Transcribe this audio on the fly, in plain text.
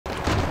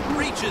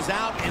reaches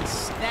out and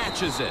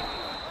snatches it.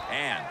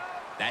 And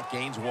that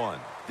gains 1.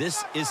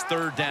 This is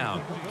 3rd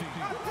down.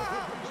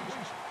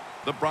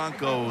 The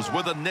Broncos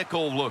with a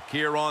nickel look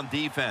here on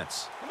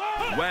defense.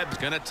 Webb's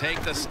going to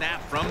take the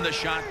snap from the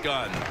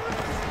shotgun.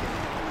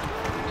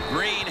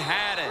 Green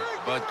had it,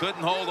 but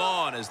couldn't hold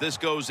on as this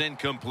goes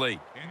incomplete.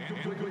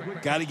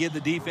 Got to give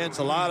the defense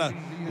a lot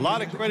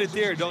of credit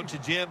there, don't you,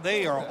 Jim?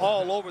 They are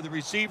all over the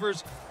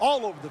receivers,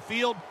 all over the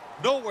field,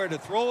 nowhere to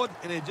throw it,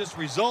 and it just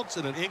results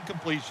in an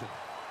incompletion.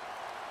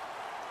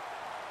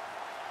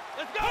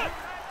 Let's go!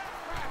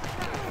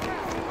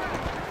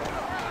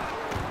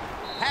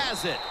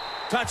 Has it.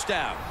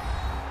 Touchdown.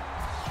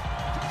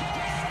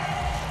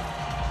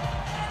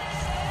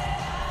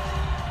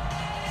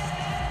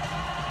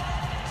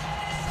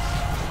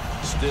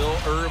 Still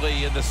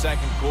early in the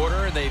second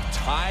quarter, and they've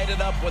tied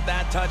it up with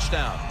that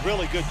touchdown.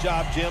 Really good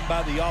job, Jim,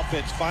 by the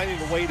offense, finding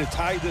a way to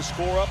tie this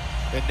score up,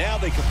 and now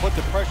they can put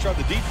the pressure on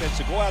the defense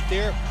to go out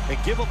there and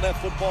give them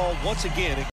that football once again.